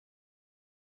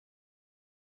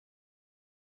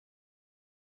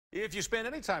If you spend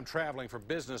any time traveling for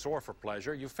business or for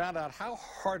pleasure, you found out how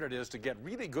hard it is to get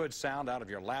really good sound out of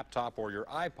your laptop or your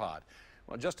iPod.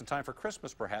 Well, just in time for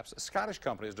Christmas, perhaps, a Scottish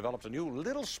company has developed a new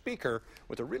little speaker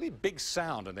with a really big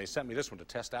sound, and they sent me this one to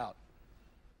test out.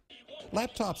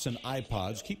 Laptops and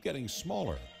iPods keep getting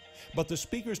smaller, but the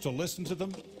speakers to listen to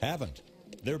them haven't.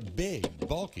 They're big,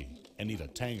 bulky, and need a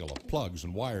tangle of plugs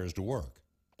and wires to work.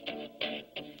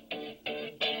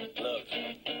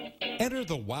 Enter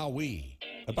the WOWee.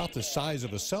 About the size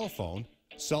of a cell phone,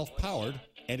 self-powered,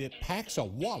 and it packs a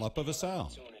wallop of a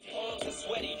sound. Arms are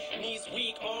sweaty, knees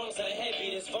weak, arms are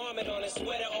heavy. There's vomit on his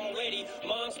sweater already.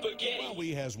 Mom's spaghetti.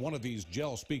 WOWee has one of these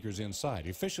gel speakers inside,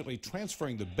 efficiently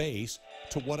transferring the bass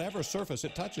to whatever surface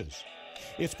it touches.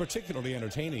 It's particularly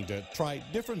entertaining to try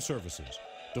different surfaces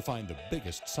to find the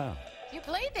biggest sound. You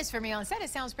played this for me on set. It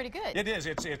sounds pretty good. It is.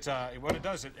 What it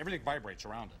does, everything vibrates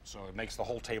around it, so it makes the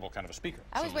whole table kind of a speaker.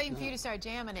 I was waiting for you to start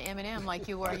jamming to M&M like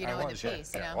you were, in the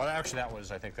piece. Yeah. Well, actually,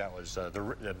 I think that was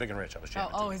the Big and Rich. I was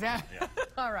jamming. Oh, is that? Yeah.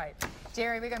 All right.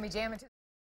 Jerry, we're going to be jamming.